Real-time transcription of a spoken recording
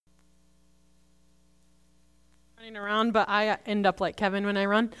running around, but I end up like Kevin when I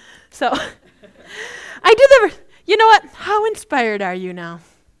run. So I do the, you know what? How inspired are you now?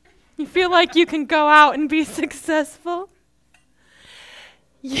 You feel like you can go out and be successful?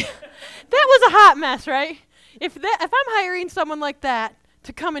 Yeah. That was a hot mess, right? If I'm hiring someone like that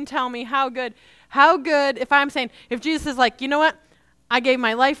to come and tell me how good, if I'm saying, if Jesus is like, you know what? I gave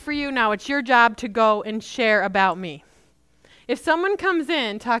my life for you, now it's your job to go and share about me. If someone comes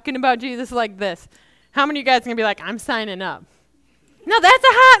in talking about Jesus like this, how many of you guys are going to be like, I'm signing up? No, that's a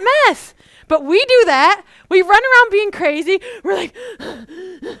hot mess. But we do that. We run around being crazy. We're like,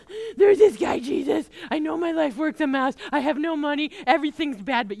 there's this guy, Jesus. I know my life works a mess. I have no money. Everything's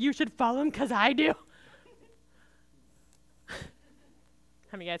bad, but you should follow him because I do.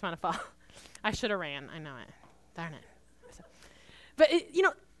 How many of you guys want to follow? I should have ran. I know it. Darn it. But,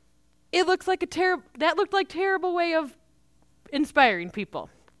 it looks like that looked like a terrible way of inspiring people.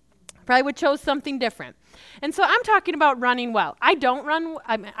 Probably would chose something different. And so I'm talking about running well. I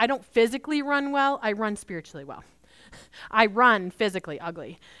don't physically run well. I run spiritually well. I run physically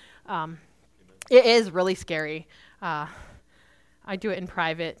ugly. It is really scary. I do it in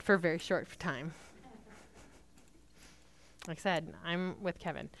private for a very short time. Like I said, I'm with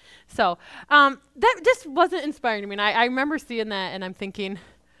Kevin. So that just wasn't inspiring to me. And I remember seeing that and I'm thinking,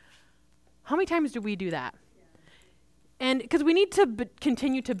 how many times do we do that? And because we need to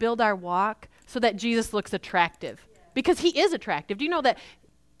continue to build our walk so that Jesus looks attractive. Because he is attractive. Do you know that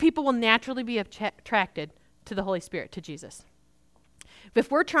people will naturally be attracted to the Holy Spirit, to Jesus?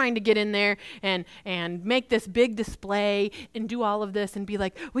 If we're trying to get in there and make this big display and do all of this and be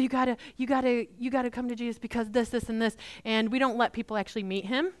like, well, you gotta come to Jesus because this, and this, and we don't let people actually meet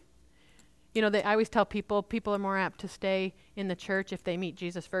him. I always tell people are more apt to stay in the church if they meet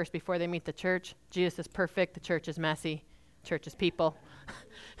Jesus first before they meet the church. Jesus is perfect. The church is messy. Church is people.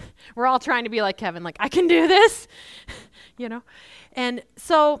 We're all trying to be like Kevin, like, I can do this, And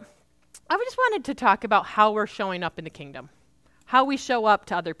so I just wanted to talk about how we're showing up in the kingdom. How we show up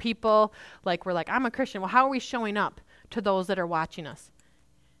to other people. Like, we're like, I'm a Christian. Well, how are we showing up to those that are watching us?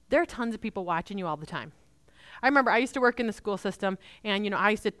 There are tons of people watching you all the time. I remember I used to work in the school system, and, I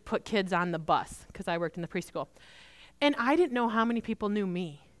used to put kids on the bus because I worked in the preschool. And I didn't know how many people knew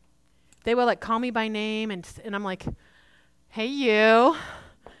me. They would, call me by name, and I'm like, hey, you.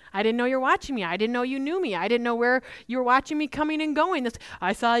 I didn't know you're watching me. I didn't know you knew me. I didn't know where you were watching me coming and going.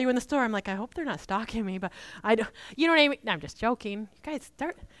 I saw you in the store. I'm like, I hope they're not stalking me, but I don't, you know what I mean? No, I'm just joking. You guys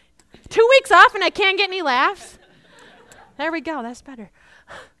 2 weeks off and I can't get any laughs. There we go. That's better.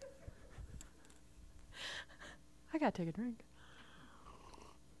 I got to take a drink.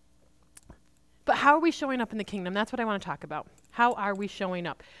 But how are we showing up in the kingdom? That's what I want to talk about. How are we showing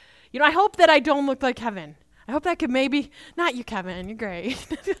up? I hope that I don't look like Kevin. I hope that could maybe, not you, Kevin, you're great.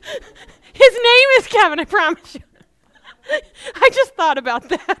 His name is Kevin, I promise you. I just thought about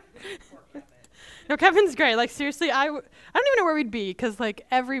that. No, Kevin's great. Seriously, I don't even know where we'd be because,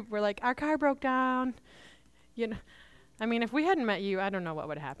 we're like, our car broke down. If we hadn't met you, I don't know what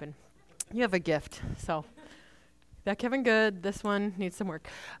would happen. You have a gift, so. That Kevin good, this one needs some work.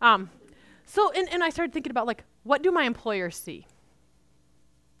 So I started thinking about, what do my employers see?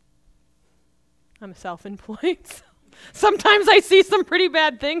 I'm self-employed. So sometimes I see some pretty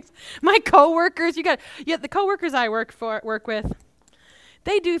bad things. My coworkers, the coworkers I work with,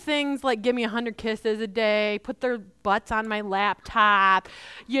 they do things like give me 100 kisses a day, put their butts on my laptop,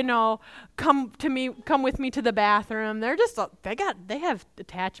 come with me to the bathroom. They're just, they have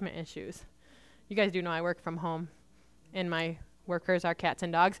attachment issues. You guys do know I work from home, and my workers are cats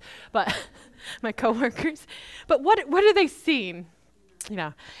and dogs, but my coworkers. But what are they seeing?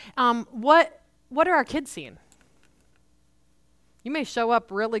 What are our kids seeing? You may show up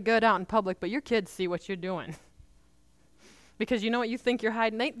really good out in public, but your kids see what you're doing. Because you know what you think you're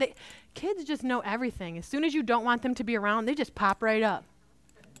hiding? Kids just know everything. As soon as you don't want them to be around, they just pop right up.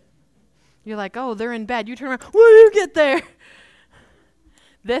 You're like, oh, they're in bed. You turn around, when do you get there?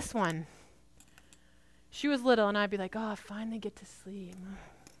 This one, she was little, and I'd be like, oh, I finally get to sleep.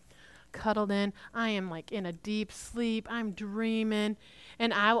 Cuddled in. I am in a deep sleep. I'm dreaming.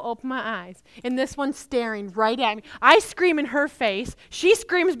 And I'll open my eyes. And this one's staring right at me. I scream in her face. She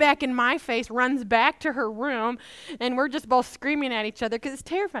screams back in my face, runs back to her room. And we're just both screaming at each other because it's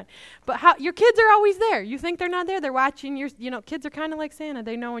terrifying. But your kids are always there. You think they're not there. They're watching your, kids are kind of like Santa.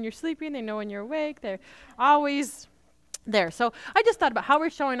 They know when you're sleeping. They know when you're awake. They're always there. So I just thought about how we're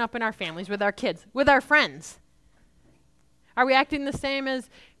showing up in our families, with our kids, with our friends. Are we acting the same as...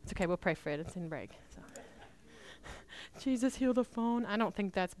 It's okay, we'll pray for it. It's in break. So. Jesus, heal the phone. I don't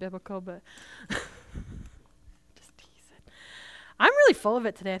think that's biblical, but just tease it. I'm really full of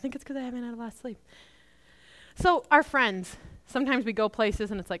it today. I think it's because I haven't had a lot of sleep. So our friends, sometimes we go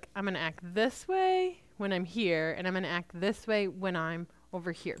places and it's like, I'm going to act this way when I'm here, and I'm going to act this way when I'm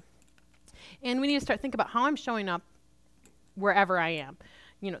over here. And we need to start thinking about how I'm showing up wherever I am.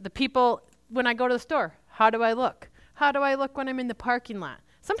 The people, when I go to the store, how do I look? How do I look when I'm in the parking lot?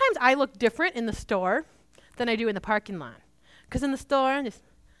 Sometimes I look different in the store than I do in the parking lot. Because in the store, I'm just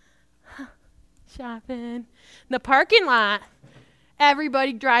shopping. In the parking lot,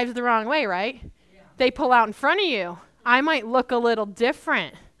 everybody drives the wrong way, right? Yeah. They pull out in front of you. I might look a little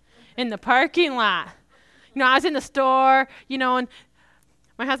different in the parking lot. I was in the store, and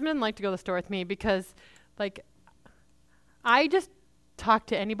my husband didn't like to go to the store with me because, I just talk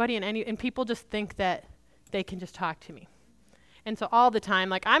to anybody and people just think that they can just talk to me. And so all the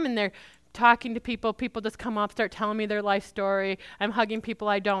time, I'm in there talking to people just come up, start telling me their life story. I'm hugging people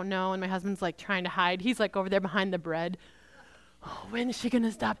I don't know, and my husband's trying to hide. He's over there behind the bread. Oh, when is she going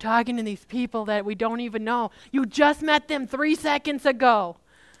to stop talking to these people that we don't even know? You just met them 3 seconds ago.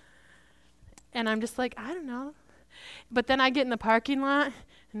 And I'm just I don't know. But then I get in the parking lot,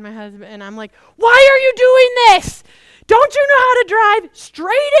 and my husband, and I'm like, why are you doing this? Don't you know how to drive?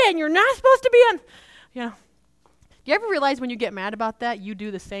 Straight in. You're not supposed to be on, Do you ever realize when you get mad about that, you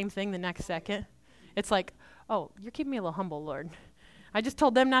do the same thing the next second? It's oh, you're keeping me a little humble, Lord. I just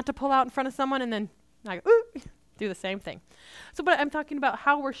told them not to pull out in front of someone, and then I go, ooh, do the same thing. So, but I'm talking about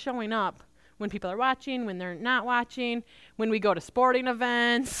how we're showing up when people are watching, when they're not watching, when we go to sporting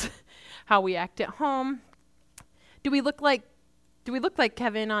events, how we act at home. Do we look like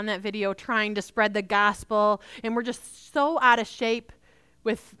Kevin on that video trying to spread the gospel, and we're just so out of shape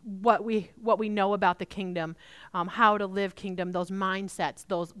with what we know about the kingdom, how to live kingdom, those mindsets,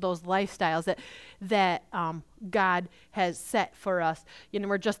 those lifestyles that God has set for us.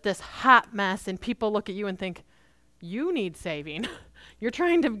 We're just this hot mess, and people look at you and think, you need saving. You're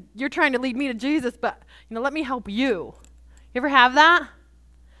trying to lead me to Jesus, but let me help you. You ever have that?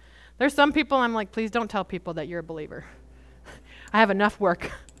 There's some people I'm please don't tell people that you're a believer. I have enough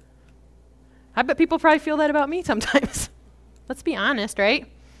work. I bet people probably feel that about me sometimes. Let's be honest,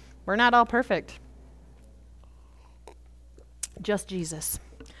 right? We're not all perfect. Just Jesus.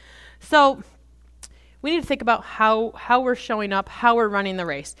 So we need to think about how we're showing up, how we're running the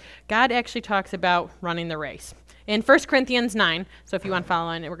race. God actually talks about running the race. In 1 Corinthians 9, so if you want to follow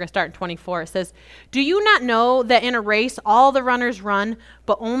on, we're going to start in 24. It says, do you not know that in a race all the runners run,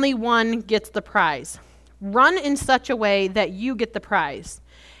 but only one gets the prize? Run in such a way that you get the prize.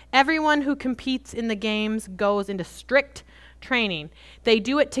 Everyone who competes in the games goes into strict training. They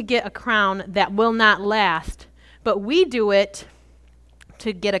do it to get a crown that will not last, but we do it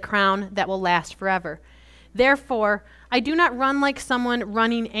to get a crown that will last forever. Therefore, I do not run like someone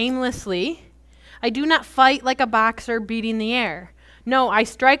running aimlessly. I do not fight like a boxer beating the air. No, I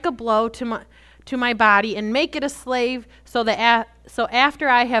strike a blow to my body and make it a slave so after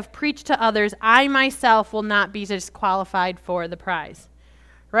I have preached to others, I myself will not be disqualified for the prize.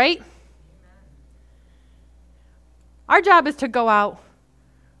 Right? Our job is to go out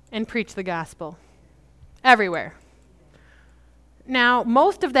and preach the gospel everywhere. Now,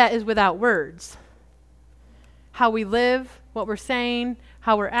 most of that is without words. How we live, what we're saying,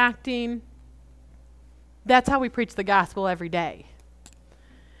 how we're acting. That's how we preach the gospel every day.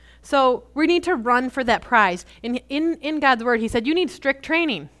 So we need to run for that prize. In God's word, he said, you need strict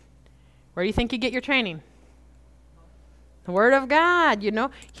training. Where do you think you get your training? The word of God,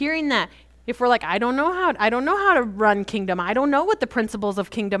 hearing that. If we're I don't know how to run kingdom. I don't know what the principles of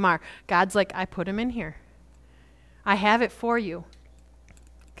kingdom are. God's I put them in here. I have it for you.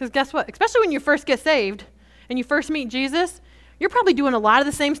 Because guess what? Especially when you first get saved and you first meet Jesus, you're probably doing a lot of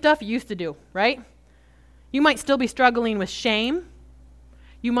the same stuff you used to do, right? You might still be struggling with shame.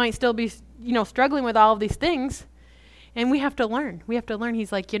 You might still be, struggling with all of these things. And we have to learn.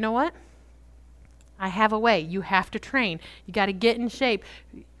 He's you know what? I have a way. You have to train. You got to get in shape.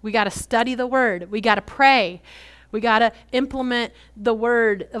 We got to study the word. We got to pray. We got to implement the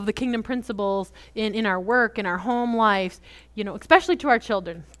word of the kingdom principles in our work, in our home lives, especially to our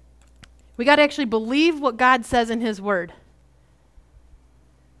children. We got to actually believe what God says in his word.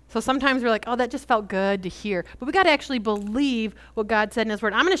 So sometimes we're oh, that just felt good to hear. But we got to actually believe what God said in his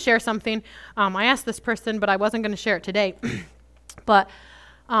word. I'm going to share something. I asked this person, but I wasn't going to share it today. But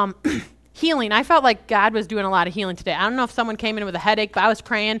healing. I felt like God was doing a lot of healing today. I don't know if someone came in with a headache, but I was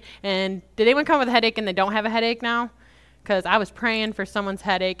praying. And did anyone come with a headache and they don't have a headache now? Because I was praying for someone's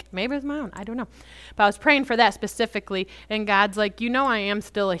headache. Maybe it was my own. I don't know. But I was praying for that specifically. And God's I am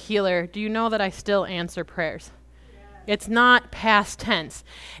still a healer. Do you know that I still answer prayers? Yes. It's not past tense.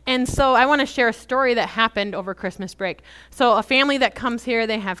 And so I want to share a story that happened over Christmas break. So a family that comes here,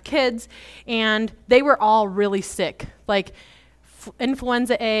 they have kids, and they were all really sick, like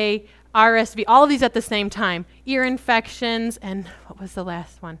influenza A, RSV, all of these at the same time, ear infections, and what was the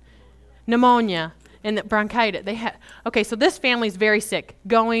last one? Pneumonia and the bronchitis. Okay, so this family's very sick,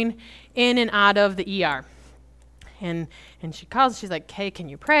 going in and out of the ER. And she calls, she's like, hey, can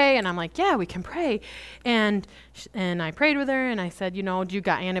you pray? And I'm like, yeah, we can pray. And I prayed with her, and I said, do you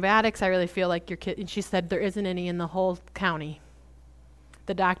got antibiotics? I really feel like your kid. And she said, there isn't any in the whole county.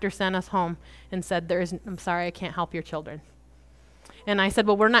 The doctor sent us home and said, I'm sorry, I can't help your children. And I said,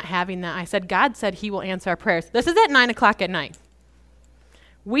 well, we're not having that. I said, God said he will answer our prayers. This is at 9 o'clock at night.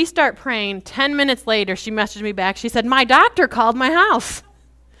 We start praying. 10 minutes later, she messaged me back. She said, my doctor called my house.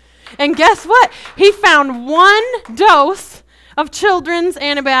 And guess what? He found 1 dose of children's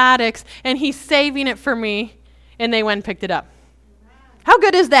antibiotics, and he's saving it for me. And they went and picked it up. How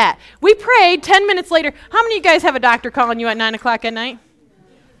good is that? We prayed. 10 minutes later. How many of you guys have a doctor calling you at 9 o'clock at night?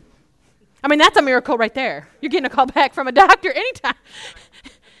 I mean, that's a miracle right there. You're getting a call back from a doctor anytime.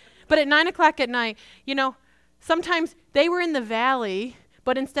 But at 9 o'clock at night, sometimes they were in the valley,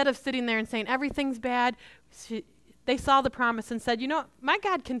 but instead of sitting there and saying, everything's bad, they saw the promise and said, my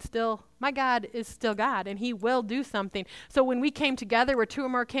God is still God, and he will do something. So when we came together, where 2 or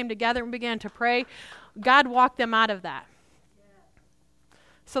more came together and began to pray, God walked them out of that.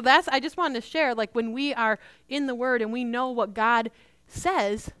 So I just wanted to share, like when we are in the Word and we know what God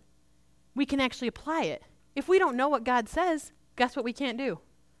says, we can actually apply it. If we don't know what God says, guess what we can't do?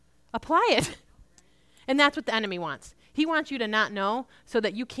 Apply it. And that's what the enemy wants. He wants you to not know so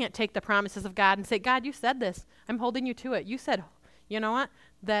that you can't take the promises of God and say, God, you said this. I'm holding you to it. You said, you know what?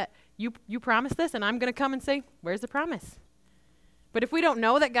 That you promised this, and I'm going to come and say, where's the promise? But if we don't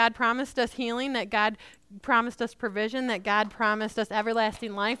know that God promised us healing, that God promised us provision, that God promised us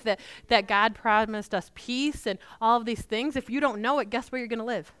everlasting life, that God promised us peace and all of these things, if you don't know it, guess where you're going to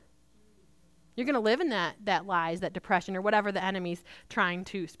live? You're going to live in that lies, that depression, or whatever the enemy's trying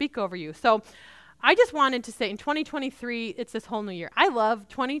to speak over you. So I just wanted to say in 2023, it's this whole new year.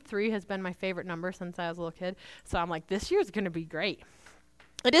 23 has been my favorite number since I was a little kid. So I'm like, this year's going to be great.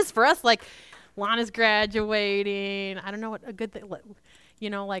 It is for us, like Lana's graduating. I don't know what a good thing,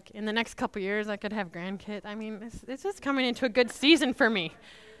 like in the next couple years I could have grandkids. I mean, it's just coming into a good season for me.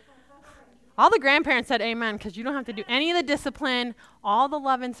 All the grandparents said amen, because you don't have to do any of the discipline, all the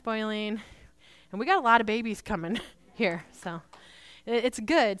love and spoiling. And we got a lot of babies coming here, so it's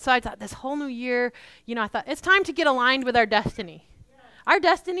good. So I thought this whole new year, I thought it's time to get aligned with our destiny. Our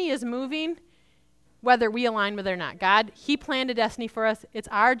destiny is moving whether we align with it or not. God, he planned a destiny for us. It's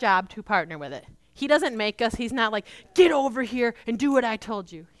our job to partner with it. He doesn't make us. He's not like, get over here and do what I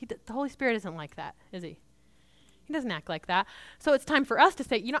told you. The Holy Spirit isn't like that, is he? He doesn't act like that. So it's time for us to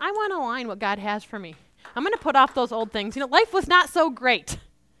say, I want to align what God has for me. I'm going to put off those old things. Life was not so great.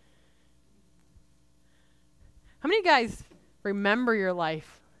 How many guys remember your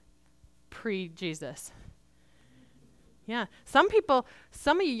life pre-Jesus? Yeah. Some of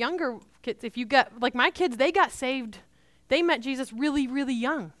you younger kids, if you got, like my kids, they got saved. They met Jesus really, really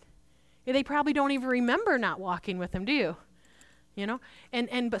young. They probably don't even remember not walking with him, do you?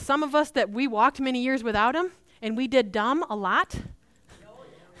 But some of us that we walked many years without him, and we did dumb a lot,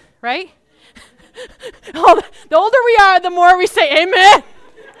 right? The older we are, the more we say amen.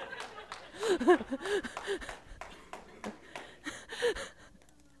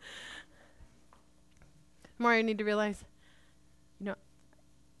 The more I need to realize,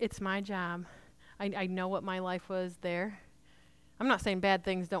 it's my job. I know what my life was there. I'm not saying bad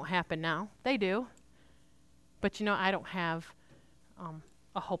things don't happen now. They do. But, I don't have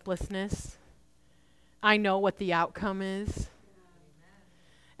a hopelessness. I know what the outcome is.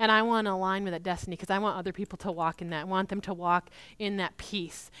 And I want to align with that destiny because I want other people to walk in that. I want them to walk in that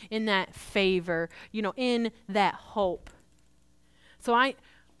peace, in that favor, in that hope. So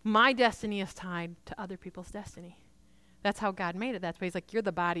my destiny is tied to other people's destiny. That's how God made it. That's why he's like, you're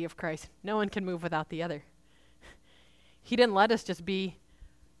the body of Christ. No one can move without the other. He didn't let us just be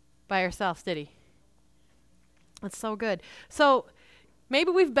by ourselves, did he? That's so good. So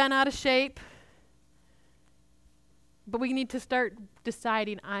maybe we've been out of shape, but we need to start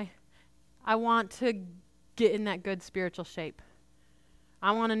deciding, I want to get in that good spiritual shape.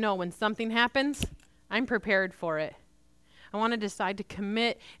 I want to know when something happens, I'm prepared for it. I want to decide to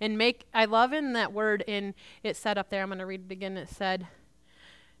commit and I love in that word it said up there, I'm going to read it again, it said,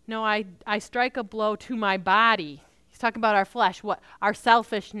 no, I strike a blow to my body. He's talking about our flesh, our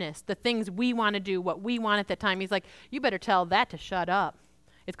selfishness, the things we want to do, what we want at the time. He's like, you better tell that to shut up.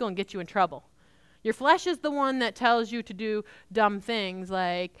 It's going to get you in trouble. Your flesh is the one that tells you to do dumb things,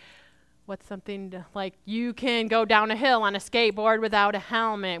 like like you can go down a hill on a skateboard without a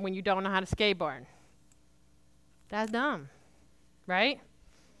helmet when you don't know how to skateboard. That's dumb, right?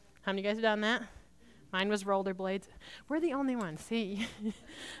 How many of you guys have done that? Mine was rollerblades. We're the only ones, see?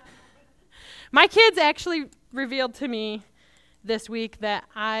 My kids actually revealed to me this week that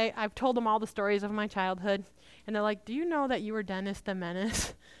I've told them all the stories of my childhood, and they're like, do you know that you were Dennis the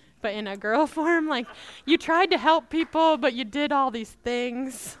Menace? But in a girl form, like you tried to help people, but you did all these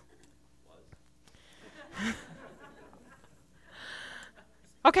things.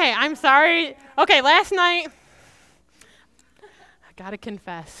 Okay, I'm sorry. Okay, last night, I gotta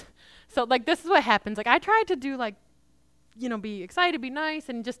confess. So like this is what happens. Like I tried to do like, be excited, be nice,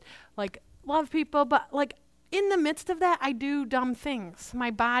 and just like love people, but like in the midst of that, I do dumb things. My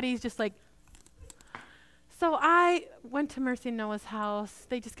body's just like. So I went to Mercy and Noah's house.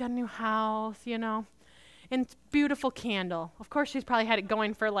 They just got a new house, and it's beautiful candle. Of course, she's probably had it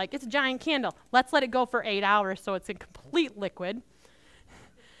going for it's a giant candle. Let's let it go for 8 hours so it's in complete liquid.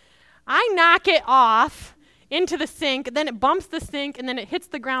 I knock it off into the sink, then it bumps the sink, and then it hits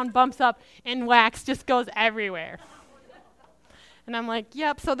the ground, bumps up, and wax just goes everywhere. And I'm like,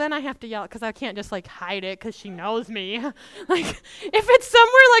 yep, so then I have to yell because I can't just hide it because she knows me. If it's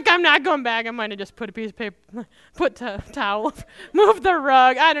somewhere I'm not going back, I might have just put a piece of paper, put a towel, move the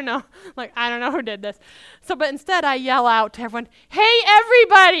rug. I don't know. I don't know who did this. But instead I yell out to everyone, hey,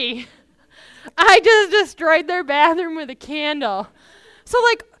 everybody, I just destroyed their bathroom with a candle. So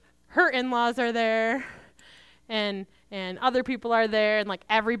her in-laws are there and other people are there and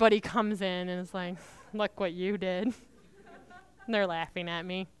everybody comes in and is like, look what you did. And they're laughing at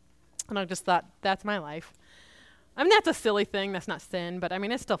me. And I just thought, that's my life. I mean, that's a silly thing. That's not sin. But, I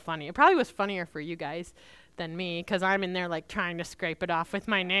mean, it's still funny. It probably was funnier for you guys than me because I'm in there, trying to scrape it off with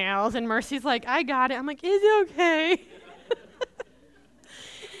my nails. And Mercy's like, I got it. I'm like, is it okay?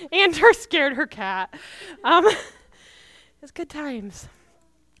 And her scared her cat. It's good times.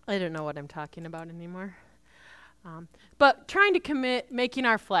 I don't know what I'm talking about anymore. But trying to commit, making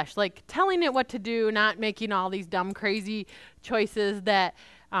our flesh, telling it what to do, not making all these dumb, crazy choices that,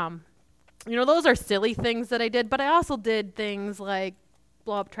 those are silly things that I did. But I also did things like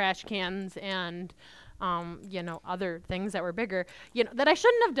blow up trash cans and, other things that were bigger, that I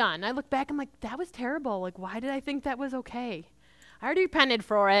shouldn't have done. I look back, I'm like, that was terrible. Why did I think that was okay? I already repented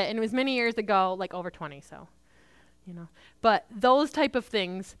for it, and it was many years ago, over 20, so, But those type of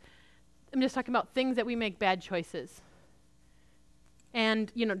things, I'm just talking about things that we make bad choices.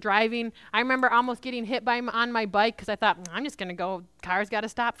 And, driving, I remember almost getting hit on my bike because I thought, I'm just going to go, cars got to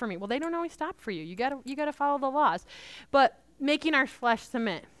stop for me. Well, they don't always stop for you. You got to follow the laws. But making our flesh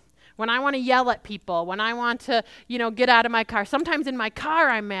submit. When I want to yell at people, when I want to, get out of my car. Sometimes in my car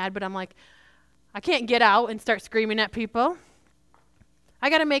I'm mad, but I'm like, I can't get out and start screaming at people. I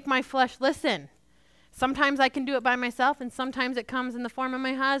got to make my flesh listen. Sometimes I can do it by myself, and sometimes it comes in the form of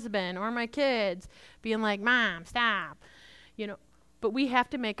my husband or my kids being like, Mom, stop. But we have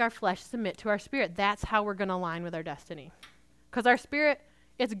to make our flesh submit to our spirit. That's how we're going to align with our destiny. Because our spirit,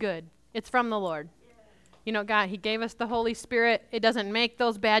 it's good. It's from the Lord. God, He gave us the Holy Spirit. It doesn't make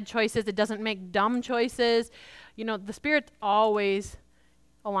those bad choices. It doesn't make dumb choices. The Spirit always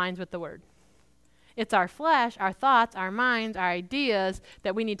aligns with the Word. It's our flesh, our thoughts, our minds, our ideas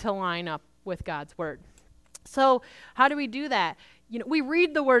that we need to line up with God's Word. So how do we do that? We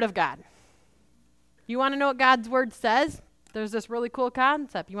read the Word of God. You want to know what God's Word says? There's this really cool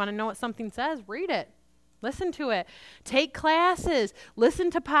concept. You want to know what something says? Read it. Listen to it. Take classes. Listen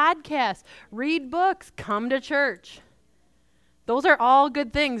to podcasts. Read books. Come to church. Those are all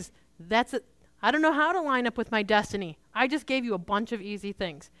good things. That's it. I don't know how to line up with my destiny. I just gave you a bunch of easy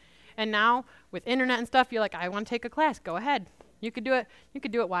things. And now with internet and stuff, you're like, I want to take a class. Go ahead. You could do it. You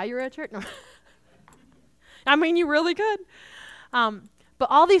could do it while you're at church. No. I mean, you really could. But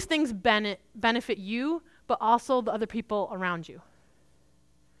all these things benefit you, but also the other people around you.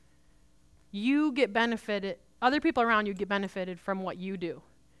 You get benefited. Other people around you get benefited from what you do.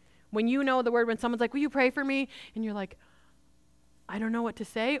 When you know the Word, when someone's like, will you pray for me? And you're like, I don't know what to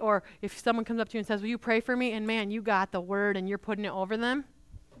say. Or if someone comes up to you and says, will you pray for me? And man, you got the Word and you're putting it over them.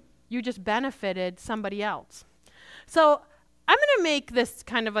 You just benefited somebody else. So I'm going to make this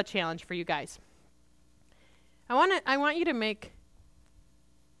kind of a challenge for you guys. I want you to make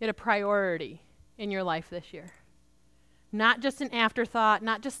it a priority in your life this year. Not just an afterthought,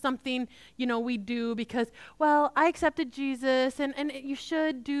 not just something, we do because, well, I accepted Jesus and you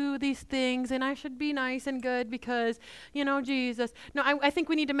should do these things and I should be nice and good because, Jesus. No, I think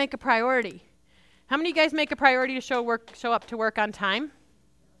we need to make a priority. How many of you guys make a priority to show up to work on time?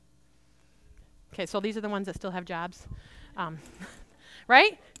 Okay, so these are the ones that still have jobs.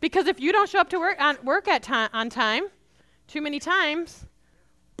 Right? Because if you don't show up to work on time too many times,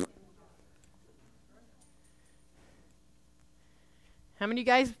 how many of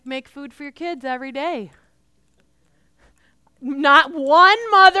you guys make food for your kids every day? Not one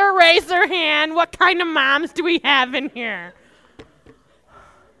mother raised their hand. What kind of moms do we have in here?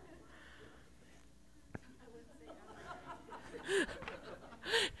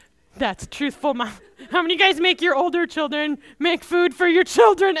 That's truthful, Mom. How many of you guys make your older children make food for your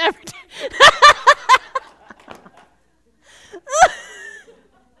children every day?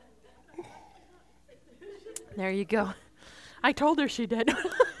 There you go. I told her she did.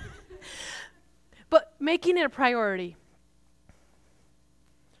 But making it a priority.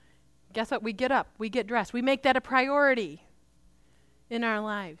 Guess what? We get up. We get dressed. We make that a priority in our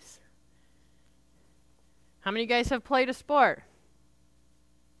lives. How many of you guys have played a sport?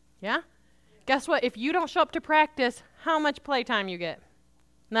 Yeah? Guess what? If you don't show up to practice, how much playtime you get?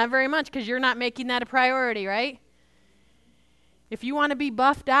 Not very much, because you're not making that a priority, right? If you want to be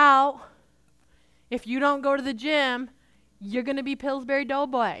buffed out, if you don't go to the gym, you're going to be Pillsbury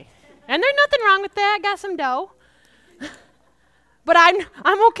Doughboy. And there's nothing wrong with that. I got some dough. But I'm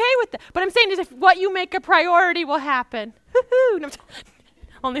okay with that. But I'm saying is if what you make a priority will happen. No,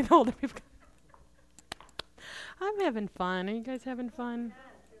 only the older people. I'm having fun. Are you guys having fun?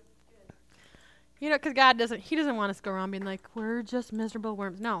 You know, because God doesn't want us to go around being like, we're just miserable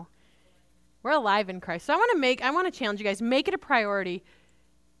worms. No. We're alive in Christ. So I want to challenge you guys. Make it a priority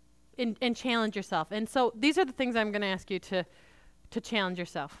and challenge yourself. And so these are the things I'm going to ask you to challenge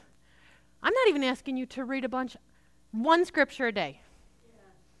yourself. I'm not even asking you to read one scripture a day. Yeah.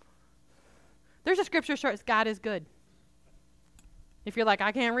 There's a scripture short, it's God is good. If you're like,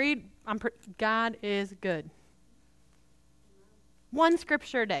 I can't read, God is good. One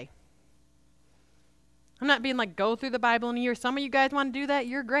scripture a day. I'm not being like, go through the Bible in a year. Some of you guys want to do that.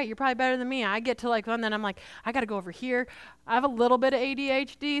 You're great. You're probably better than me. I get to like one, then I'm like, I got to go over here. I have a little bit of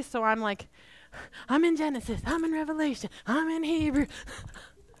ADHD, so I'm like, I'm in Genesis. I'm in Revelation. I'm in Hebrew.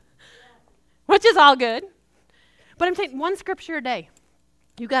 Which is all good. But I'm saying one scripture a day.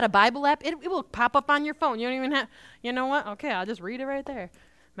 You got a Bible app, it will pop up on your phone. You don't even have, you know what? Okay, I'll just read it right there.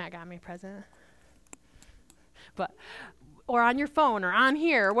 Matt got me a present. Or on your phone or on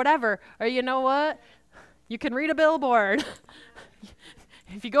here or whatever. Or you know what? You can read a billboard.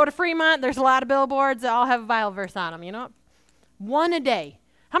 If you go to Fremont, there's a lot of billboards that all have a Bible verse on them, you know? One a day.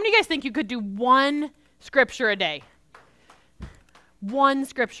 How many of you guys think you could do one scripture a day? One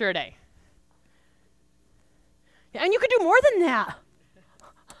scripture a day. Yeah, and you could do more than that.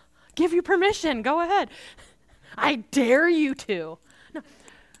 Give you permission. Go ahead. I dare you to. No,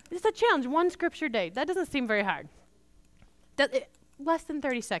 it's a challenge. One scripture a day. That doesn't seem very hard. Less than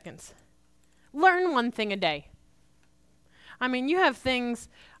 30 seconds. Learn one thing a day. I mean, you have things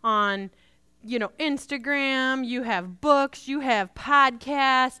on, Instagram. You have books. You have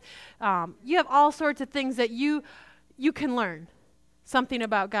podcasts. You have all sorts of things that you can learn something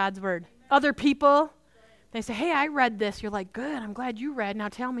about God's word. Other people, they say, hey, I read this. You're like, good, I'm glad you read. Now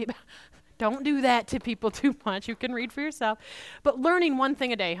tell me about Don't do that to people too much. You can read for yourself. But learning one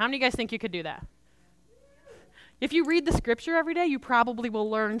thing a day. How many of you guys think you could do that? If you read the scripture every day, you probably will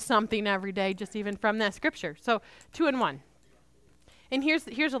learn something every day just even from that scripture. So 2 in 1. And here's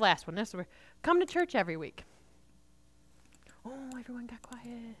the last one. Come to church every week. Oh, everyone got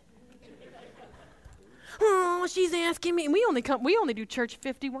quiet. Oh, she's asking me. We only do church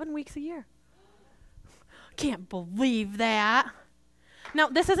 51 weeks a year. Can't believe that. Now,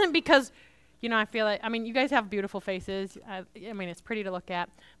 this isn't because, I feel like, you guys have beautiful faces. It's pretty to look at,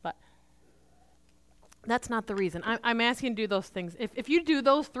 but that's not the reason. I'm asking you to do those things. If you do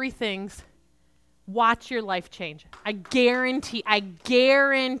those 3 things, watch your life change. I guarantee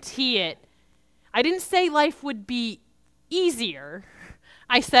it. I didn't say life would be easier.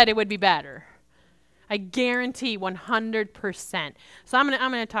 I said it would be better. I guarantee 100%. So I'm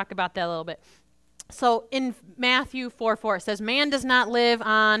gonna talk about that a little bit. So in Matthew 4:4, it says, man does not live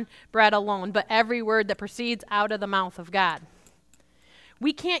on bread alone, but every word that proceeds out of the mouth of God.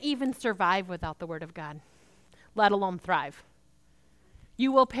 We can't even survive without the word of God, let alone thrive.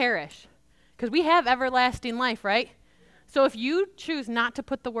 You will perish, because we have everlasting life, right? So if you choose not to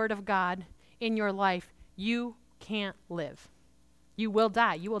put the word of God in your life, you can't live. You will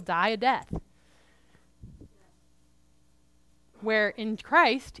die. You will die a death. Where in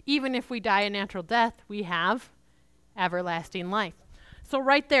Christ, even if we die a natural death, we have everlasting life. So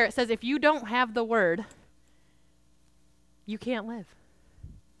right there it says if you don't have the word, you can't live.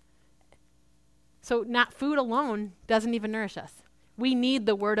 So not food alone doesn't even nourish us. We need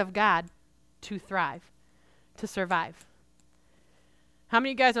the word of God to thrive, to survive. How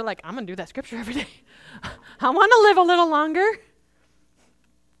many of you guys are like, I'm going to do that scripture every day. I want to live a little longer.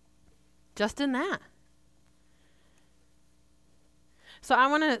 Just in that. So I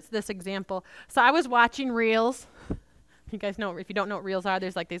want this example. So I was watching Reels. You guys know, if you don't know what Reels are,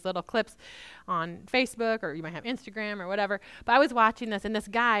 there's like these little clips on Facebook, or you might have Instagram or whatever. But I was watching this, and this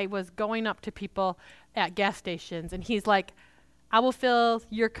guy was going up to people at gas stations, and he's like, I will fill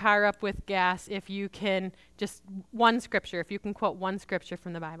your car up with gas if you can just one scripture, if you can quote one scripture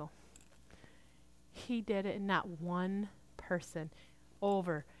from the Bible. He did it, and not one person,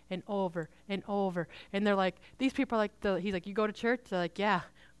 over and over and over. And they're like, these people are like, he's like, you go to church? They're like, yeah.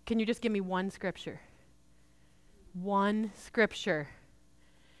 Can you just give me one scripture? One scripture.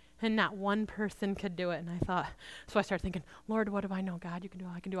 And not one person could do it. And I thought, so I started thinking, Lord, what do I know? God, you can do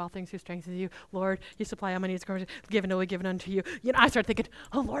all. I can do all things who strengthens you. Lord, you supply all my needs. Given away, given unto you. You know, I started thinking,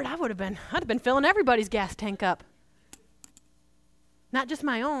 oh Lord, I'd have been filling everybody's gas tank up. Not just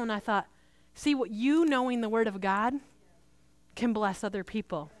my own. I thought, see, what you knowing the Word of God can bless other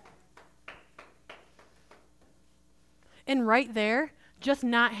people. And right there, just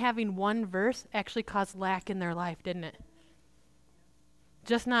not having one verse actually caused lack in their life, didn't it?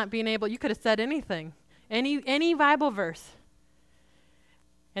 Just not being able, you could have said anything, any Bible verse.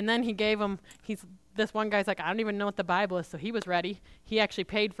 And then he gave him, this one guy's like, I don't even know what the Bible is, so he was ready. He actually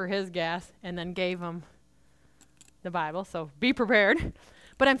paid for his gas and then gave him the Bible, so be prepared.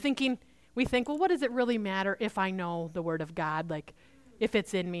 But I'm thinking, we think, well, what does it really matter if I know the Word of God, like if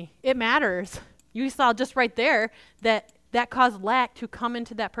it's in me? It matters. You saw just right there that caused lack to come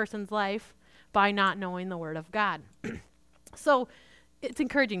into that person's life by not knowing the Word of God. So it's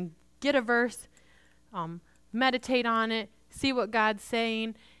encouraging. Get a verse, meditate on it, see what God's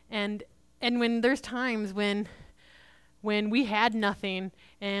saying, and when there's times when we had nothing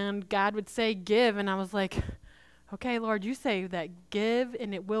and God would say give, and I was like, okay, Lord, you say that give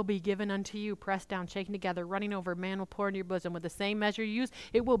and it will be given unto you, pressed down, shaken together, running over, man will pour into your bosom. With the same measure you use,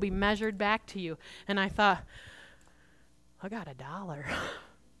 it will be measured back to you. And I thought, I got $1.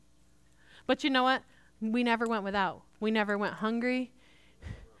 But you know what? We never went without. We never went hungry.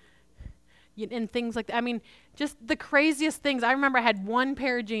 And things like that. I mean, just the craziest things. I remember I had one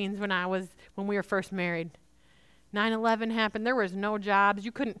pair of jeans when we were first married. 9/11 happened. There was no jobs.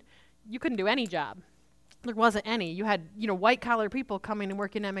 You couldn't do any job. There wasn't any. You had, white collar people coming and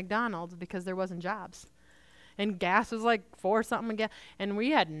working at McDonald's because there wasn't jobs. And gas was like $4 something again. And we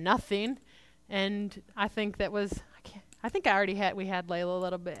had nothing. And I think we had Layla a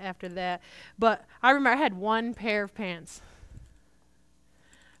little bit after that. But I remember I had one pair of pants.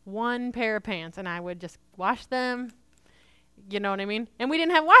 One pair of pants. And I would just wash them. You know what I mean? And we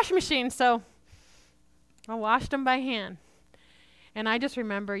didn't have washing machines, so I washed them by hand. And I just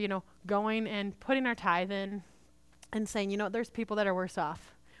remember, going and putting our tithe in and saying, there's people that are worse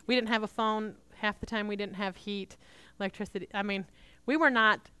off. We didn't have a phone. Half the time we didn't have heat, electricity. I mean, we were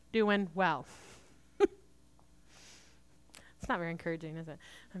not doing well. It's not very encouraging, is it?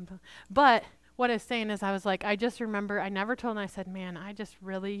 But what I was saying is I was like, I just remember, I never told him, I said, man, I just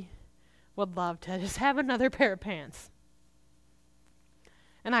really would love to just have another pair of pants.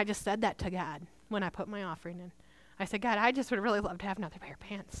 And I just said that to God when I put my offering in. I said, God, I just would really love to have another pair of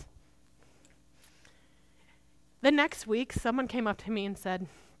pants. The next week, someone came up to me and said,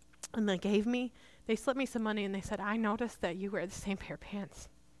 and they slipped me some money and they said, I noticed that you wear the same pair of pants.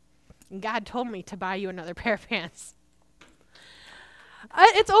 And God told me to buy you another pair of pants.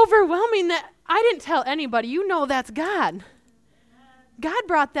 It's overwhelming that I didn't tell anybody. That's God. God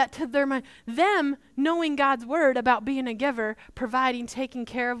brought that to their mind. Them knowing God's word about being a giver, providing, taking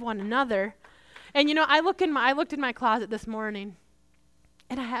care of one another. And I looked in my closet this morning,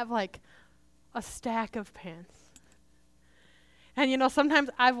 and I have like a stack of pants. And sometimes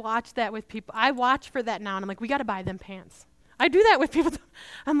I've watched that with people. I watch for that now, and I'm like, we got to buy them pants. I do that with people.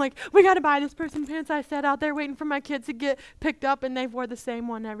 I'm like, we got to buy this person pants. I sat out there waiting for my kids to get picked up, and they've wore the same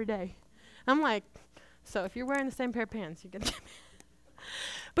one every day. I'm like, so if you're wearing the same pair of pants, you get.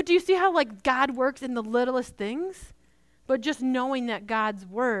 But do you see how like God works in the littlest things? But just knowing that God's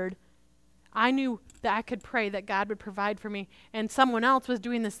word, I knew that I could pray that God would provide for me, and someone else was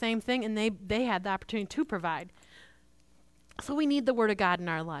doing the same thing, and they had the opportunity to provide. So we need the word of God in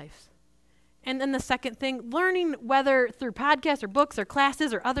our lives. And then the second thing, learning whether through podcasts or books or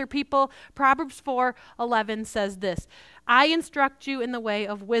classes or other people. Proverbs 4:11 says this, I instruct you in the way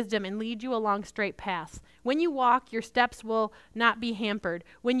of wisdom and lead you along straight paths. When you walk, your steps will not be hampered.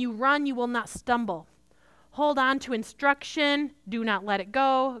 When you run, you will not stumble. Hold on to instruction. Do not let it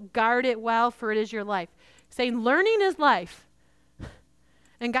go. Guard it well, for it is your life. Saying learning is life.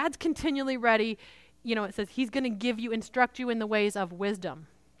 And God's continually ready. It says he's going to instruct you in the ways of wisdom.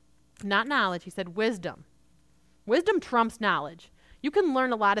 Not knowledge. He said wisdom. Wisdom trumps knowledge. You can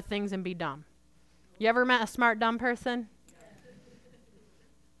learn a lot of things and be dumb. You ever met a smart, dumb person?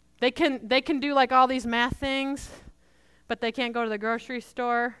 They can do like all these math things, but they can't go to the grocery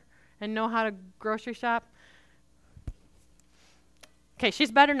store and know how to grocery shop. Okay,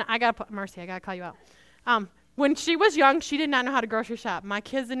 she's better than Mercy, I got to call you out. When she was young, she did not know how to grocery shop. My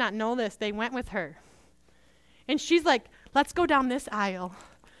kids did not know this. They went with her. And she's like, let's go down this aisle.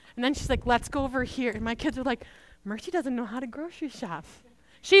 And then she's like, let's go over here. And my kids are like, Mercy doesn't know how to grocery shop.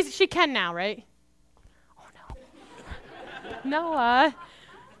 She can now, right? Oh, no.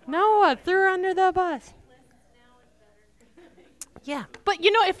 Noah threw her under the bus. Yeah. But,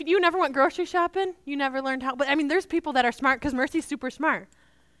 if you never went grocery shopping, you never learned how. But, there's people that are smart because Mercy's super smart.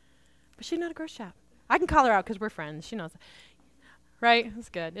 But she's not a grocery shop. I can call her out because we're friends. She knows. Right? It's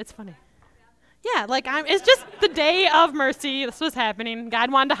good. It's funny. Yeah, it's just the day of Mercy. This was happening.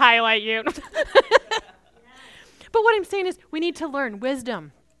 God wanted to highlight you. But what I'm saying is we need to learn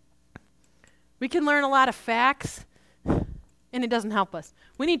wisdom. We can learn a lot of facts, and it doesn't help us.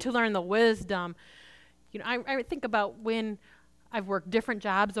 We need to learn the wisdom. I think about when I've worked different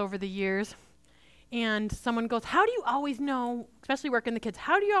jobs over the years, and someone goes, how do you always know, especially working the kids,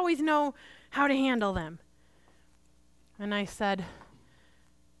 how do you always know how to handle them? And I said,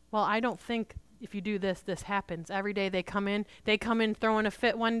 well, I don't think if you do this happens. Every day they come in throwing a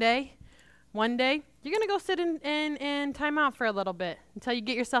fit one day. One day, you're going to go sit in time out for a little bit until you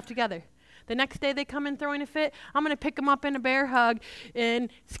get yourself together. The next day they come in throwing a fit, I'm going to pick them up in a bear hug and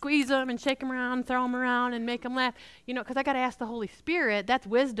squeeze them and shake them around, throw them around and make them laugh. Because I got to ask the Holy Spirit. That's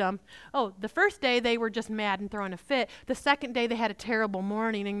wisdom. Oh, the first day they were just mad and throwing a fit. The second day they had a terrible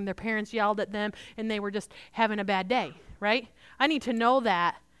morning and their parents yelled at them and they were just having a bad day, right? I need to know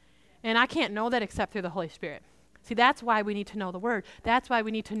that, and I can't know that except through the Holy Spirit. See, that's why we need to know the Word. That's why we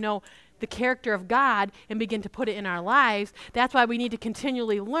need to know the character of God and begin to put it in our lives. That's why we need to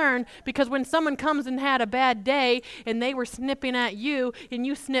continually learn, because when someone comes and had a bad day and they were snipping at you and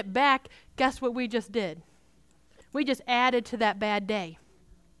you snip back, guess what we just did? We just added to that bad day.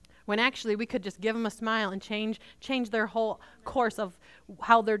 When actually we could just give them a smile and change their whole course of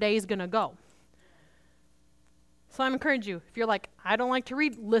how their day is going to go. So I encourage you, if you're like, I don't like to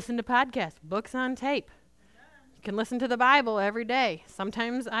read, listen to podcasts, books on tape. You can listen to the Bible every day.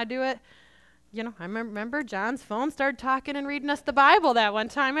 Sometimes I do it. I remember John's phone started talking and reading us the Bible that one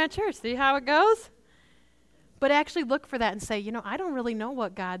time at church. See how it goes? But actually look for that and say, I don't really know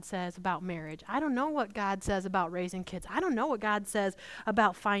what God says about marriage. I don't know what God says about raising kids. I don't know what God says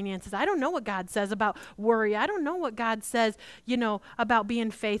about finances. I don't know what God says about worry. I don't know what God says, about being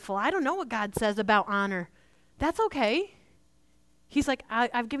faithful. I don't know what God says about honor. That's okay. He's like,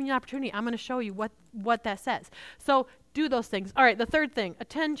 I've given you an opportunity. I'm going to show you what that says. So do those things. All right, the third thing,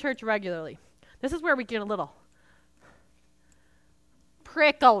 attend church regularly. This is where we get a little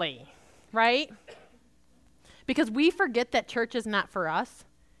prickly, right? Because we forget that church is not for us,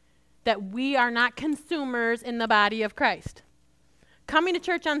 that we are not consumers in the body of Christ. Coming to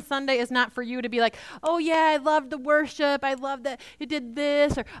church on Sunday is not for you to be like, oh yeah, I love the worship. I love that you did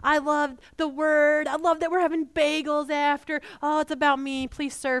this, or I love the word. I love that we're having bagels after. Oh, it's about me.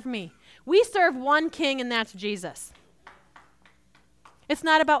 Please serve me. We serve one king, and that's Jesus. It's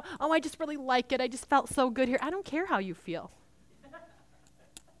not about, oh, I just really like it. I just felt so good here. I don't care how you feel.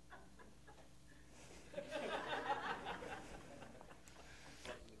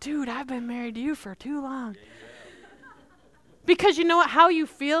 Dude, I've been married to you for too long. Because you know what? How you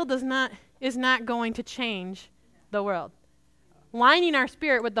feel is not going to change the world. Lining our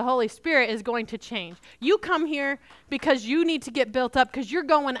spirit with the Holy Spirit is going to change. You come here because you need to get built up because you're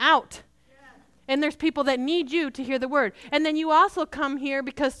going out. And there's people that need you to hear the word. And then you also come here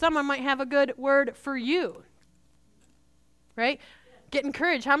because someone might have a good word for you. Right? Get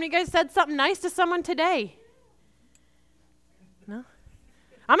encouraged. How many of you guys said something nice to someone today? No?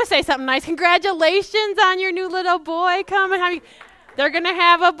 I'm going to say something nice. Congratulations on your new little boy coming. They're going to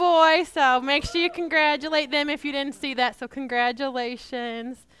have a boy, so make sure you congratulate them if you didn't see that. So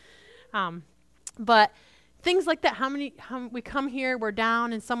congratulations. But things like that, how we come here, we're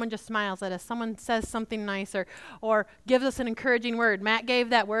down, and someone just smiles at us. Someone says something nice or gives us an encouraging word. Matt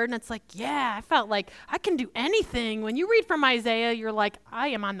gave that word, and it's like, yeah, I felt like I can do anything. When you read from Isaiah, you're like, I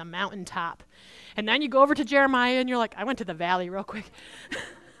am on the mountaintop. And then you go over to Jeremiah, and you're like, I went to the valley real quick.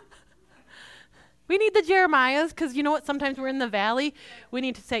 We need the Jeremiahs, because you know what? Sometimes we're in the valley. We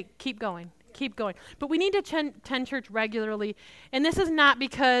need to say, keep going, keep going. But we need to attend church regularly. And this is not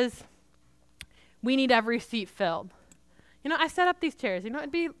because we need every seat filled. I set up these chairs.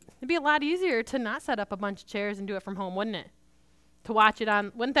 It'd be a lot easier to not set up a bunch of chairs and do it from home, wouldn't it? To watch it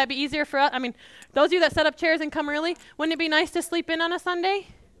on, wouldn't that be easier for us? I mean, those of you that set up chairs and come early, wouldn't it be nice to sleep in on a Sunday?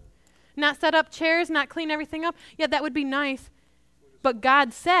 Not set up chairs, not clean everything up? Yeah, that would be nice. But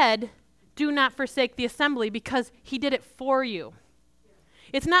God said, do not forsake the assembly because he did it for you.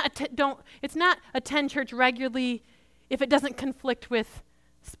 It's not attend church regularly if it doesn't conflict with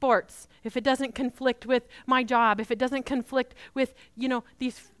sports, if it doesn't conflict with my job, if it doesn't conflict with,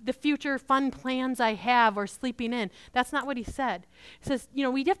 the future fun plans I have or sleeping in. That's not what he said. He says,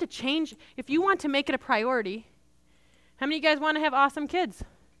 we have to change. If you want to make it a priority, how many of you guys want to have awesome kids?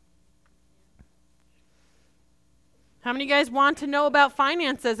 How many of you guys want to know about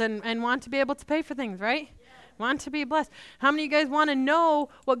finances and want to be able to pay for things, right? Yeah. Want to be blessed. How many of you guys want to know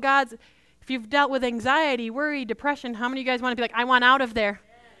what if you've dealt with anxiety, worry, depression, how many of you guys want to be like, I want out of there?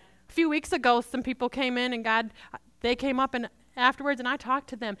 Yeah. A few weeks ago, some people came in and they came up and afterwards and I talked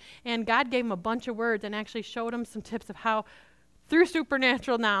to them and God gave them a bunch of words and actually showed them some tips of how, through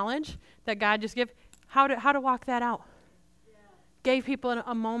supernatural knowledge that God just gave, how to walk that out. Yeah. Gave people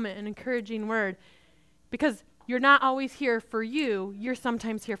a moment, an encouraging word. Because you're not always here for you, you're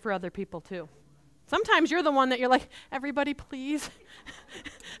sometimes here for other people too. Sometimes you're the one that you're like, everybody please.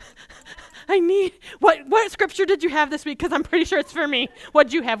 I need, what scripture did you have this week? Because I'm pretty sure it's for me. What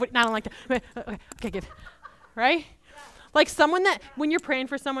did you have? I don't like that. Okay, good. Right? Yeah. Like someone that, when you're praying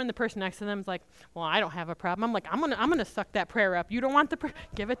for someone, the person next to them is like, well, I don't have a problem. I'm like, I'm gonna suck that prayer up. You don't want the prayer?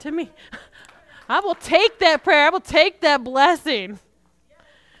 Give it to me. I will take that prayer. I will take that blessing.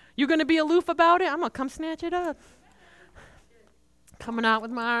 You going to be aloof about it? I'm going to come snatch it up. Coming out with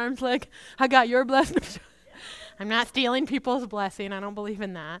my arms like, I got your blessing. I'm not stealing people's blessing. I don't believe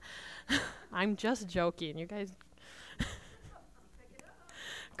in that. I'm just joking. You guys,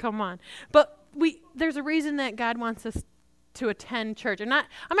 come on. But there's a reason that God wants us to attend church. I'm not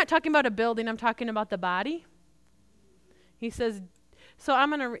talking about a building. I'm talking about the body. He says, so I'm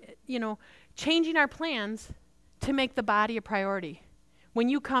going to, changing our plans to make the body a priority. When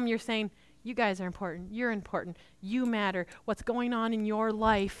you come, you're saying, you guys are important. You're important. You matter. What's going on in your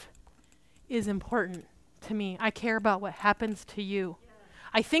life is important to me. I care about what happens to you. Yeah.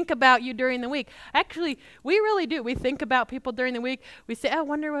 I think about you during the week. Actually, we really do. We think about people during the week. We say, I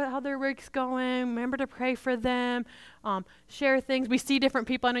wonder how their week's going. Remember to pray for them. Share things. We see different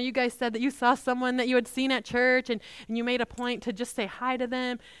people. I know you guys said that you saw someone that you had seen at church and you made a point to just say hi to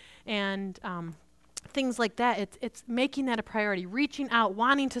them. And things like that. It's making that a priority, reaching out,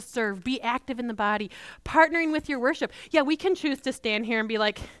 wanting to serve, be active in the body, partnering with your worship. Yeah, we can choose to stand here and be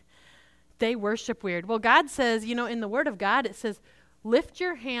like, they worship weird. Well, God says, in the Word of God, it says, lift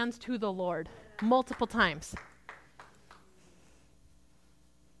your hands to the Lord multiple times.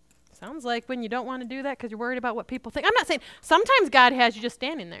 Sounds like when you don't want to do that because you're worried about what people think. I'm not saying, sometimes God has you just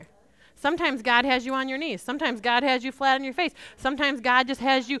standing there. Sometimes God has you on your knees. Sometimes God has you flat on your face. Sometimes God just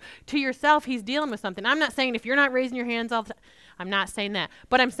has you to yourself. He's dealing with something. I'm not saying if you're not raising your hands all the time, I'm not saying that.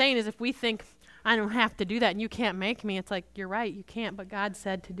 But I'm saying is if we think, I don't have to do that and you can't make me, it's like, you're right, you can't, but God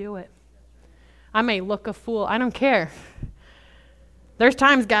said to do it. I may look a fool. I don't care. There's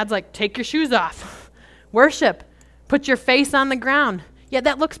times God's like, take your shoes off. Worship. Put your face on the ground. Yeah,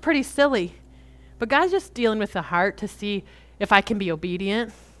 that looks pretty silly. But God's just dealing with the heart to see if I can be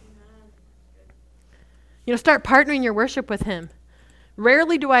obedient. Start partnering your worship with him.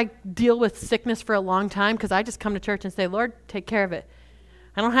 Rarely do I deal with sickness for a long time because I just come to church and say, Lord, take care of it.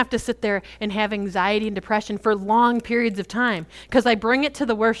 I don't have to sit there and have anxiety and depression for long periods of time because I bring it to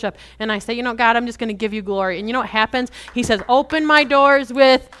the worship and I say, God, I'm just going to give you glory. And you know what happens? He says, open my doors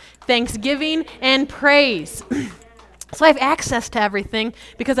with thanksgiving and praise. So I have access to everything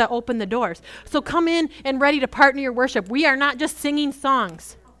because I open the doors. So come in and ready to partner your worship. We are not just singing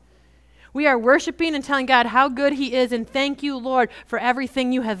songs. We are worshiping and telling God how good he is and thank you, Lord, for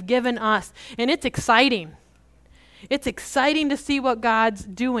everything you have given us. And it's exciting. It's exciting to see what God's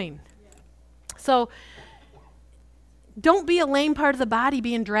doing. So don't be a lame part of the body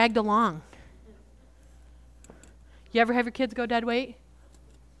being dragged along. You ever have your kids go dead weight?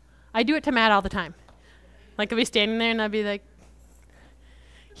 I do it to Matt all the time. Like I'll be standing there and I'll be like,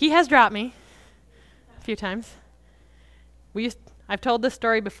 he has dropped me a few times. I've told this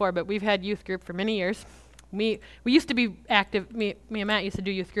story before, but we've had youth group for many years. We used to be active. Me and Matt used to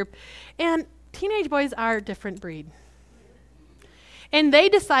do youth group. And teenage boys are a different breed. And they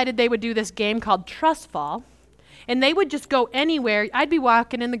decided they would do this game called Trust Fall. And they would just go anywhere. I'd be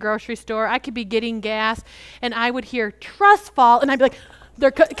walking in the grocery store. I could be getting gas. And I would hear Trust Fall. And I'd be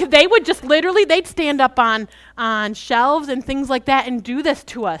like, they would just literally, they'd stand up on shelves and things like that and do this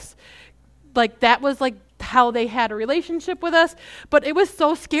to us. Like that was like how they had a relationship with us, but it was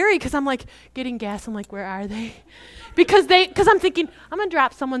so scary because I'm like getting gas. I'm like, where are they? Because I'm thinking, I'm going to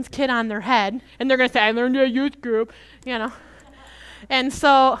drop someone's kid on their head, and they're going to say, I learned at youth group, you know. And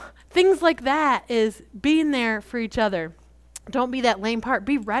so things like that is being there for each other. Don't be that lame part.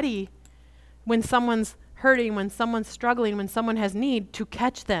 Be ready when someone's hurting, when someone's struggling, when someone has need to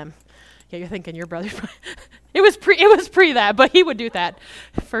catch them. Yeah, you're thinking your brother. It was pre that, but he would do that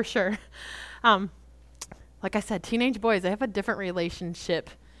for sure. Like I said, teenage boys, they have a different relationship.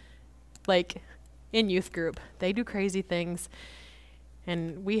 Like in youth group, they do crazy things,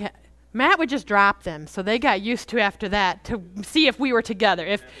 and Matt would just drop them, so they got used to after that to see if we were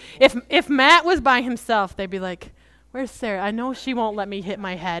together. If Matt was by himself, they'd be like, "Where's Sarah? I know she won't let me hit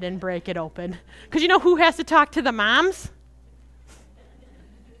my head and break it open." Because you know who has to talk to the moms?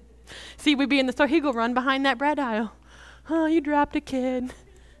 See, we'd be in the store. He'd go run behind that bread aisle. Oh, you dropped a kid.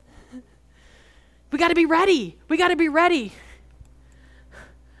 We got to be ready. We got to be ready.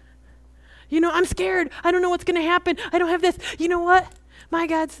 You know, I'm scared. I don't know what's going to happen. I don't have this. You know what? My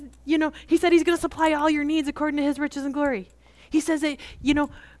God's, he said he's going to supply all your needs according to his riches and glory. He says that,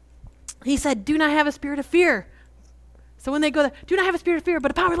 he said, do not have a spirit of fear. So when they go there, do not have a spirit of fear, but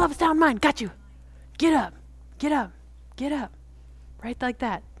a power, love, a sound mind. Got you. Get up. Get up. Get up. Right like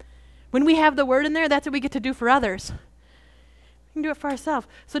that. When we have the word in there, that's what we get to do for others. We can do it for ourselves.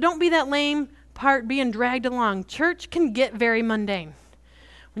 So don't be that lame part being dragged along. Church can get very mundane.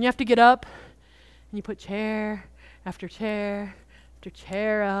 When you have to get up and you put chair after chair after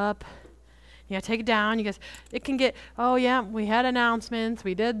chair up, you gotta take it down. It can get, oh yeah, we had announcements,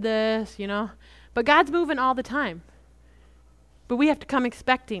 we did this, But God's moving all the time. But we have to come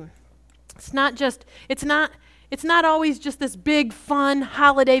expecting. It's not always just this big, fun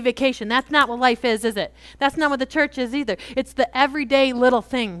holiday vacation. That's not what life is it? That's not what the church is either. It's the everyday little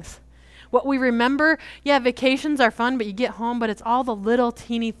things. What we remember, vacations are fun, but you get home, but it's all the little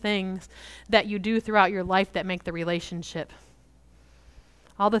teeny things that you do throughout your life that make the relationship.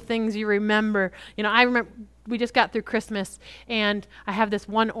 All the things you remember. I remember we just got through Christmas, and I have this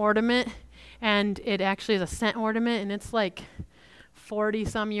one ornament, and it actually is a scent ornament, and it's like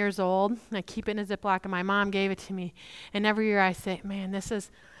 40-some years old. And I keep it in a Ziploc, and my mom gave it to me. And every year I say, man, I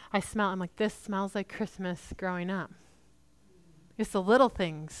smell it. I'm like, this smells like Christmas growing up. It's the little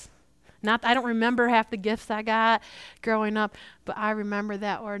things. I don't remember half the gifts I got growing up, but I remember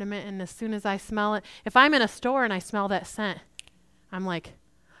that ornament, and as soon as I smell it, if I'm in a store and I smell that scent, I'm like,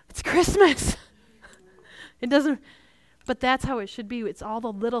 it's Christmas. But that's how it should be. It's all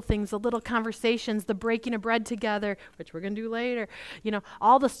the little things, the little conversations, the breaking of bread together, which we're going to do later,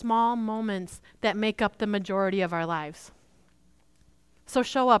 all the small moments that make up the majority of our lives. So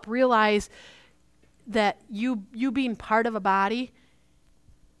show up, realize that you being part of a body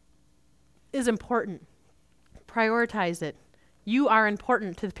is important. Prioritize it. You are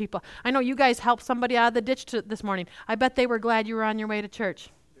important to the people. I know you guys helped somebody out of the ditch this morning. I bet they were glad you were on your way to church.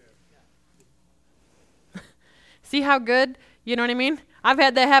 Yeah. See how good? You know what I mean? I've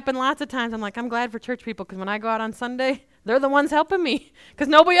had that happen lots of times. I'm like, I'm glad for church people, because when I go out on Sunday, they're the ones helping me because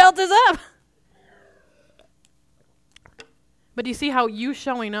nobody else is up. But do you see how you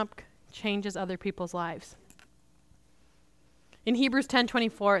showing up changes other people's lives? In Hebrews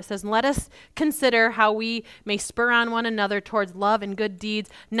 10:24, it says, let us consider how we may spur on one another towards love and good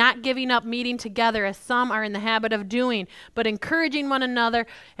deeds, not giving up meeting together as some are in the habit of doing, but encouraging one another,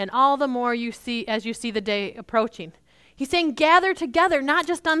 and all the more as you see the day approaching. He's saying gather together, not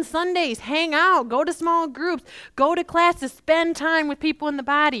just on Sundays. Hang out, go to small groups, go to classes, spend time with people in the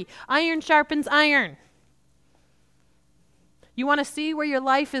body. Iron sharpens iron. You want to see where your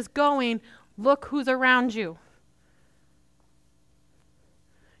life is going, look who's around you.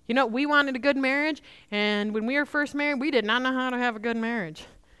 We wanted a good marriage, and when we were first married, we did not know how to have a good marriage.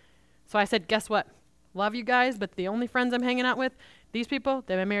 So I said, guess what? Love you guys, but the only friends I'm hanging out with, these people,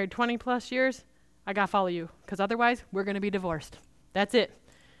 they've been married 20 plus years, I got to follow you, because otherwise we're going to be divorced. That's it.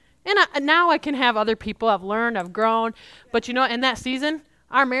 And now I can have other people. I've learned, I've grown, but in that season,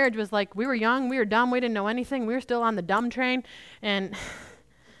 our marriage was like, we were young, we were dumb, we didn't know anything, we were still on the dumb train, and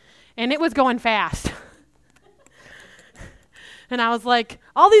it was going fast. And I was like,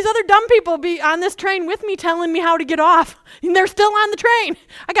 all these other dumb people be on this train with me telling me how to get off. And they're still on the train.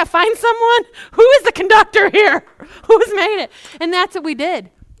 I got to find someone. Who is the conductor here? Who's made it? And that's what we did.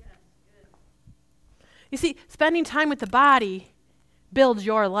 You see, spending time with the body builds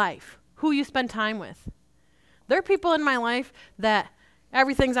your life. Who you spend time with. There are people in my life that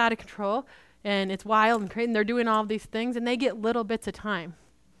everything's out of control and it's wild and crazy and they're doing all of these things and they get little bits of time.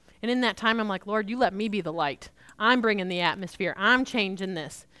 And in that time, I'm like, Lord, you let me be the light. I'm bringing the atmosphere. I'm changing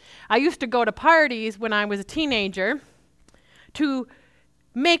this. I used to go to parties when I was a teenager to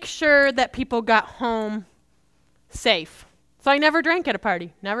make sure that people got home safe. So I never drank at a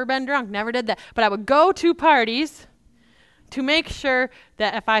party, never been drunk, never did that. But I would go to parties to make sure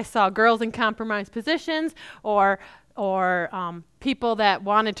that if I saw girls in compromised positions or people that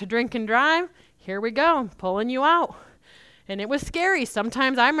wanted to drink and drive, here we go, pulling you out. And it was scary.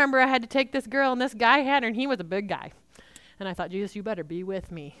 Sometimes I remember I had to take this girl, and this guy had her, and he was a big guy. And I thought, Jesus, you better be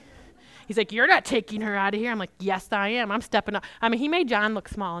with me. He's like, you're not taking her out of here. I'm like, yes, I am. I'm stepping up. I mean, he made John look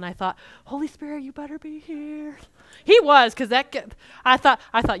small, and I thought, Holy Spirit, you better be here. He was, because I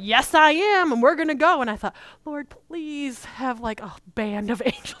thought, yes, I am, and we're going to go. And I thought, Lord, please have like a band of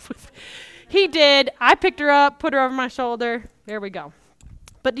angels with me. He did. I picked her up, put her over my shoulder. There we go.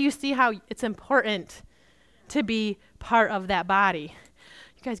 But do you see how it's important to be part of that body?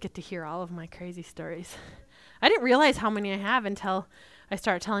 You guys get to hear all of my crazy stories. I didn't realize how many I have until I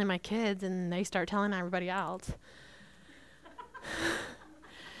start telling my kids and they start telling everybody else.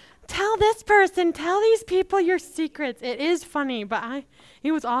 Tell this person, tell these people your secrets. It is funny, but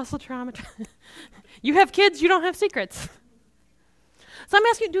it was also traumatizing. You have kids, you don't have secrets. So I'm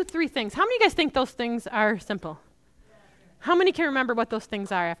asking you to do 3 things. How many of you guys think those things are simple? How many can remember what those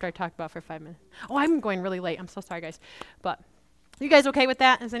things are after I talked about for 5 minutes? Oh, I'm going really late. I'm so sorry, guys. But you guys okay with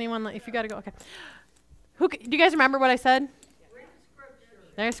that? Is anyone, if you got to go? Okay. Do you guys remember what I said?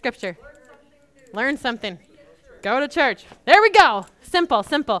 There's scripture. Learn something. Go to church. There we go. Simple,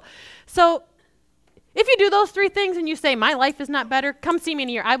 simple. So if you do those 3 things and you say, my life is not better, come see me in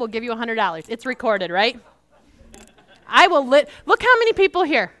a year. I will give you $100. It's recorded, right? I will look how many people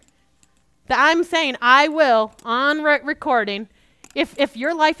here that I'm saying I will, on recording, if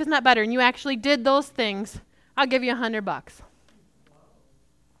your life is not better and you actually did those things, I'll give you $100.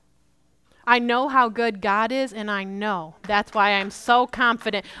 I know how good God is, and I know. That's why I'm so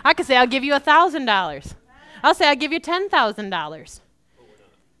confident. I could say I'll give you $1,000. I'll say I'll give you $10,000.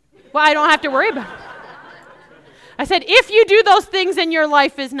 Well, I don't have to worry about it. I said, if you do those things and your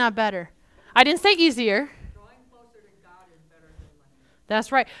life is not better. I didn't say easier.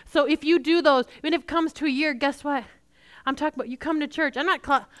 That's right. So if you do those, when it comes to a year, guess what? I'm talking about you come to church. I'm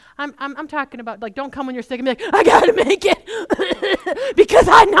talking about like don't come when you're sick and be like, I gotta make it because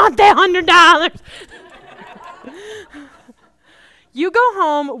I not that $100. You go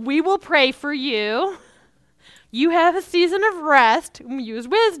home, we will pray for you. You have a season of rest, use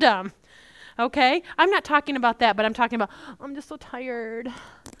wisdom. Okay? I'm not talking about that, but I'm talking about I'm just so tired.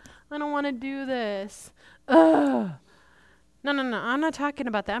 I don't want to do this. Ugh. No, I'm not talking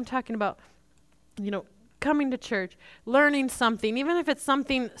about that. I'm talking about, coming to church, learning something, even if it's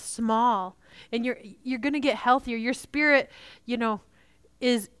something small, and you're going to get healthier. Your spirit,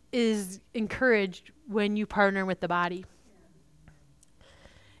 is encouraged when you partner with the body.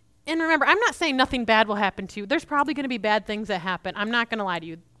 And remember, I'm not saying nothing bad will happen to you. There's probably going to be bad things that happen. I'm not going to lie to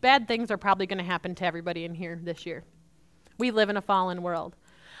you. Bad things are probably going to happen to everybody in here this year. We live in a fallen world.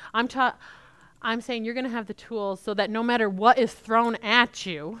 I'm saying you're going to have the tools so that no matter what is thrown at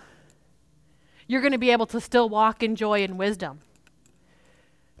you, you're going to be able to still walk in joy and wisdom.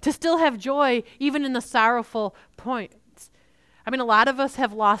 To still have joy even in the sorrowful points. I mean, a lot of us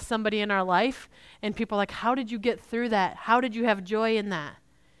have lost somebody in our life, and people are like, how did you get through that? How did you have joy in that?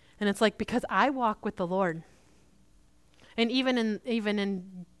 And it's like, because I walk with the Lord. And even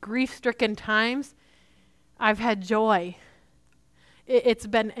in grief-stricken times, I've had joy. It's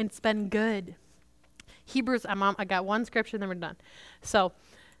been good. Hebrews, I got one scripture, then we're done. So,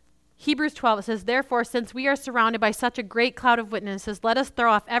 Hebrews 12, it says, therefore, since we are surrounded by such a great cloud of witnesses, let us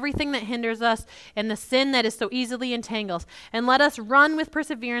throw off everything that hinders us and the sin that is so easily entangles, and let us run with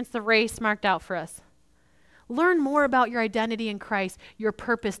perseverance the race marked out for us. Learn more about your identity in Christ, your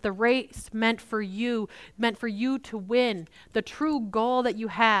purpose, the race meant for you to win, the true goal that you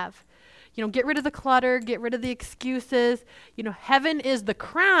have. Get rid of the clutter, get rid of the excuses. Heaven is the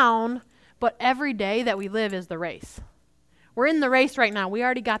crown, but every day that we live is the race. We're in the race right now. We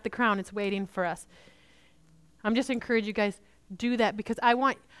already got the crown. It's waiting for us. I'm just encouraging you guys, do that because I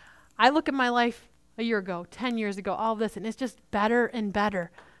look at my life a year ago, 10 years ago, all of this, and it's just better and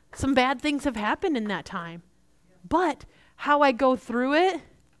better. Some bad things have happened in that time. But how I go through it,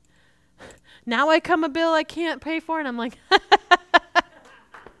 now I come a bill I can't pay for, and I'm like,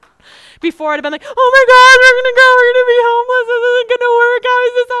 before I'd have been like, oh my God, we're going to be homeless. This isn't going to work. How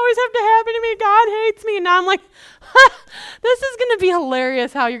does this always have to happen to me? God hates me. And now I'm like, this is going to be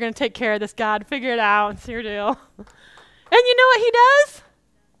hilarious how you're going to take care of this, God. Figure it out. It's your deal. And you know what he does?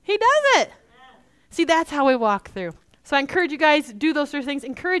 He does it. See, that's how we walk through. So I encourage you guys, do those sort of things.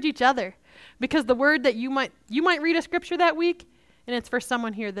 Encourage each other. because the word that you might read a scripture that week, and it's for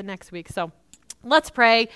someone here the next week. So let's pray.